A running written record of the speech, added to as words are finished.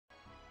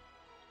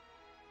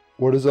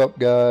What is up,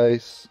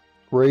 guys?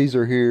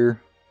 Razor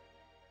here.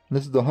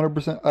 This is the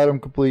 100% item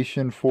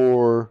completion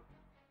for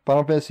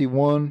Final Fantasy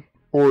 1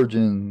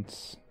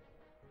 Origins.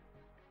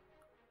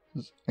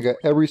 I got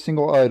every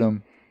single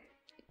item.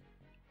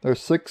 There are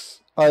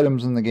 6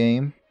 items in the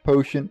game: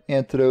 potion,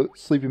 antidote,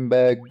 sleeping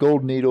bag,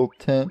 gold needle,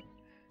 tent,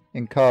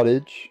 and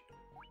cottage.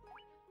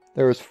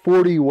 There is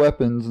 40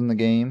 weapons in the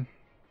game: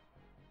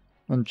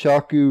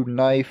 nunchaku,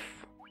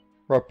 knife,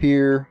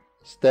 rapier,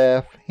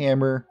 staff,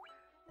 hammer,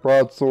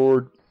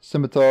 broadsword,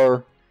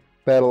 scimitar,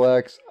 battle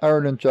axe,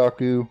 iron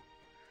nunchaku,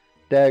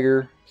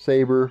 dagger,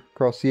 saber,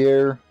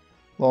 crosier,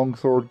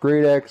 longsword,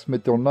 great axe,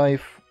 mithril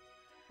knife,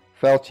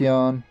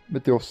 falchion,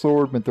 mithril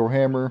sword, mithril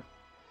hammer,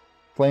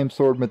 flame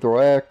sword,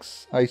 mithril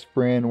axe, ice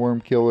brand,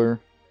 worm killer,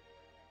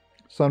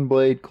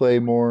 sunblade,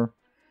 claymore,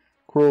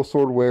 coral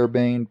sword,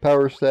 werebane,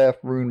 power staff,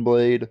 rune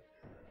blade,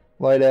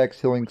 light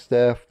axe, healing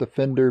staff,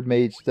 defender,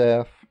 mage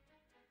staff,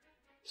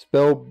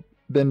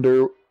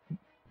 spellbender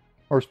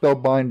or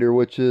spellbinder,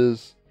 which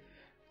is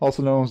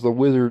also known as the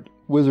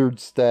wizard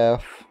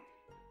staff,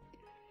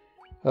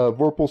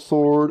 vorpal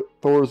sword,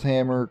 Thor's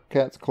hammer,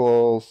 cat's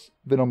claws,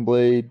 venom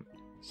blade,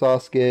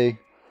 Sasuke,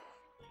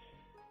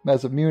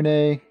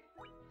 Masamune,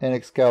 and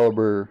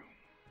Excalibur.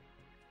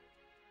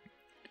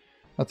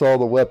 That's all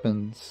the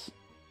weapons.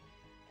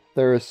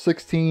 There are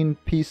 16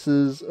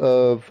 pieces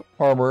of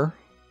armor,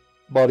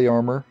 body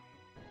armor,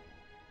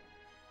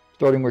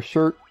 starting with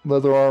shirt,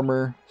 leather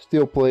armor,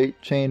 steel plate,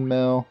 chain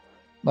mail,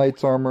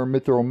 knight's armor,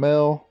 mithril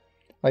mail,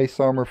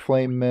 ice armor,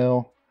 flame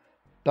mail,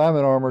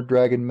 diamond armor,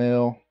 dragon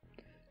mail,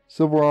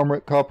 silver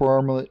armlet, copper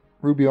armlet,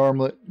 ruby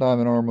armlet,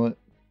 diamond armlet,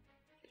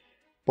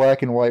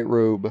 black and white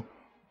robe.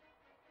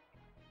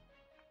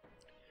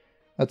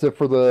 That's it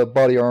for the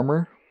body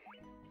armor.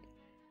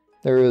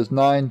 There is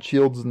 9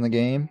 shields in the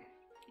game: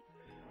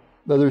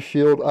 leather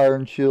shield,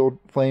 iron shield,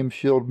 flame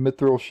shield,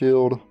 mithril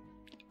shield,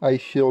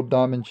 ice shield,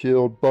 diamond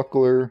shield,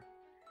 buckler,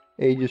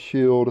 aegis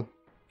shield,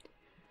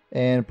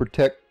 and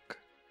protect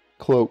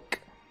cloak.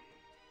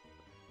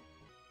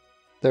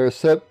 There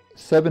are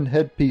 7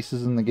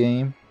 headpieces in the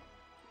game: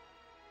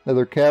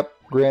 leather cap,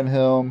 grand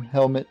helm,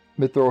 helmet,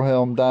 mithril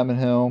helm, diamond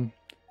helm.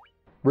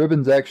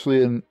 Ribbon's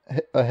actually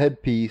a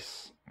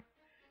headpiece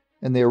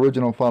in the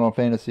original Final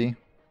Fantasy.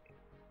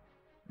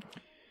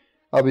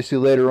 Obviously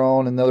later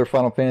on in the other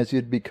Final Fantasy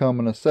it'd become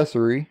an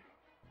accessory.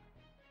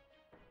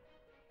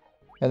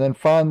 And then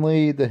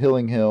finally the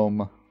healing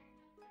helm.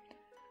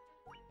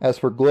 As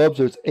for gloves,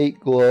 there's 8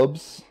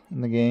 gloves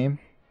in the game: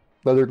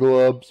 leather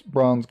gloves,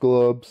 bronze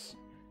gloves,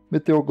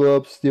 mithril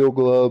gloves, steel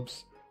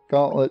gloves,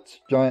 gauntlets,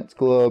 giant's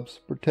gloves,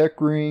 protect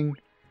ring,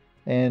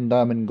 and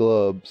diamond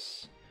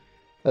gloves.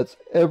 That's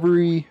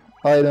every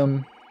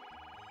item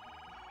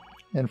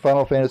in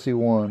Final Fantasy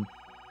 1.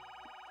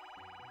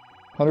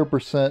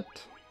 100%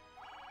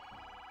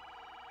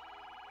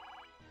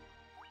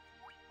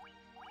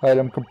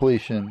 item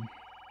completion.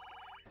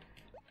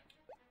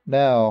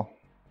 Now,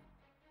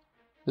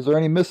 is there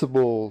any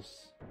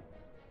missables?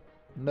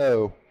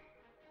 No.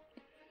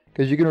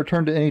 Because you can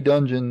return to any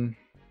dungeon.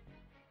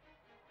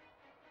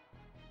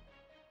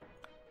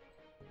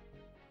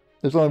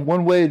 There's only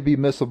one way to be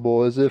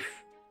missable, is if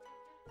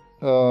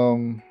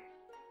no,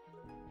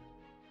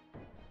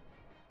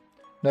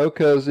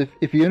 because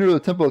if you enter the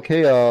Temple of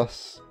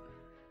Chaos,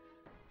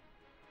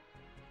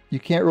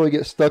 you can't really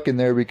get stuck in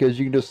there because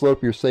you can just load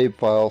up your save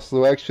file.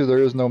 So actually there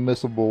is no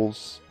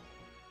missables.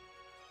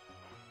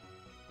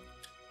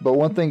 But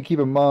one thing to keep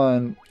in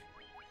mind,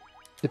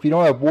 if you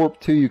don't have Warp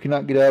 2, you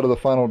cannot get out of the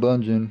final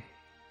dungeon.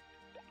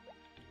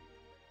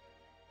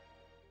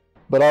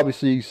 But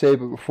obviously you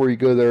save it before you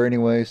go there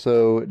anyway,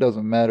 so it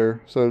doesn't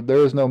matter. So there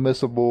is no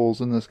missables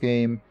in this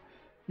game.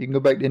 You can go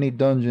back to any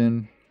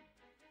dungeon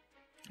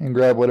and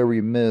grab whatever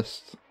you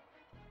missed.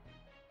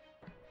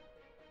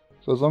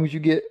 So as long as you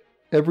get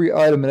every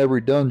item in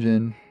every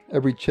dungeon,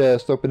 every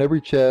chest, open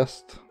every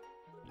chest,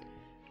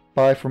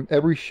 buy from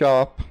every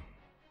shop,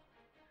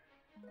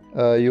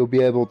 you'll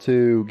be able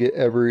to get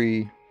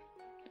every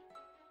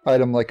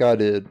item like I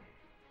did.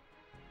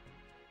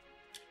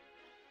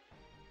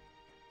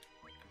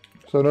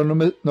 So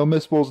no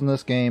missables in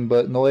this game,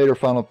 but in the later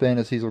Final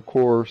Fantasies, of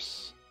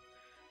course,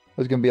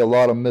 there's going to be a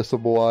lot of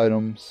missable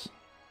items.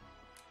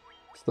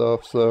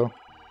 Stuff, so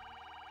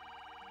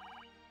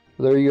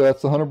there you go.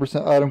 That's the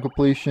 100% item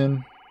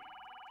completion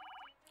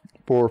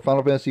for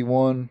Final Fantasy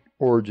 1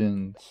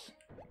 Origins.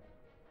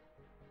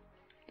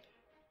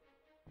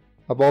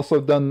 I've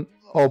also done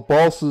all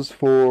bosses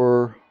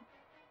for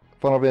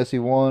Final Fantasy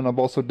 1. I've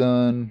also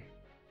done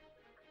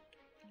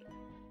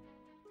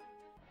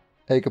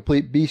a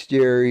complete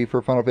bestiary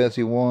for Final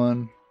Fantasy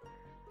 1.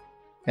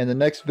 And the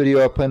next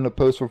video I plan to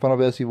post for Final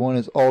Fantasy 1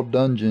 is all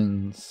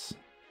dungeons.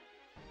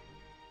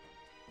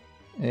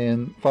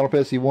 And Final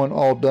Fantasy 1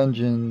 all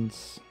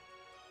dungeons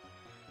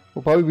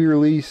will probably be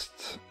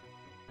released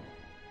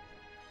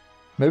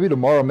maybe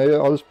tomorrow. Maybe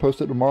I'll just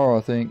post it tomorrow,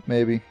 I think,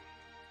 maybe.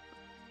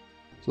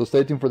 So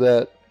stay tuned for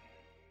that.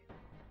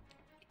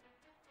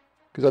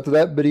 Because after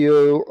that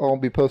video, I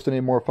won't be posting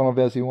any more Final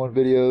Fantasy 1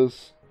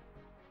 videos.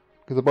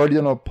 Because I've already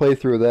done a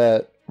playthrough of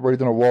that I've already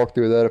done a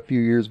walkthrough of that a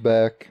few years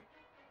back.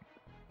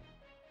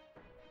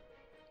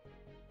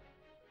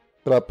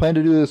 But I plan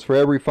to do this for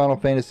every Final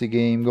Fantasy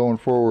game going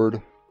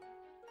forward.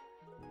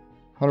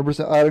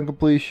 100% item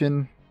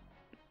completion,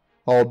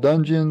 all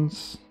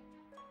dungeons,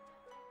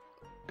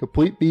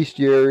 complete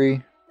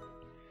bestiary,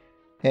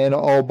 and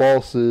all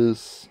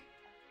bosses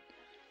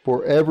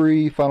for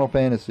every Final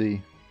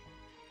Fantasy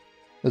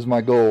is my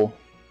goal.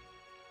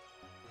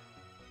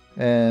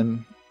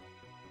 And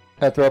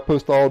after I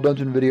post the all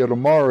dungeon video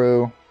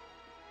tomorrow,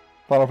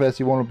 Final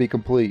Fantasy 1 will be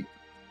complete.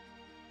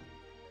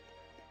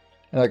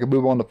 And I can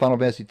move on to Final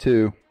Fantasy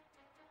 2.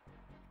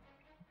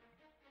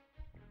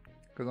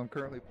 Because I'm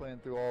currently playing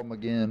through all of them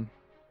again.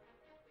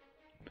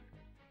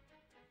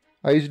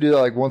 I usually do that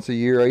like once a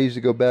year. I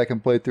usually go back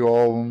and play through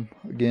all of them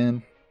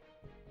again.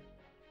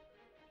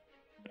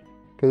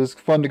 Because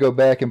it's fun to go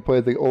back and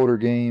play the older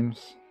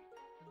games.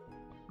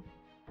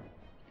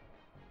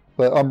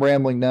 But I'm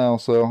rambling now,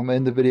 so I'm going to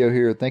end the video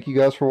here. Thank you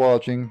guys for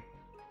watching.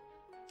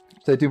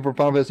 Stay tuned for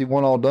Final Fantasy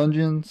 1 All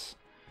Dungeons.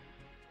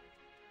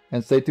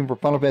 And stay tuned for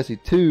Final Fantasy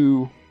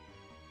 2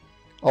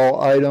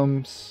 All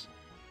Items,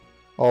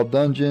 All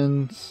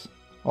Dungeons,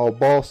 All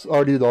Boss. I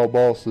already did all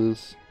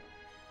bosses.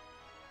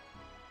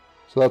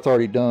 So that's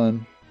already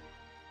done.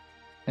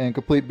 And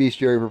complete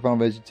bestiary for Final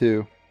Fantasy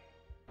 2.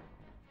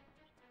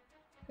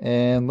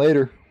 And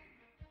later.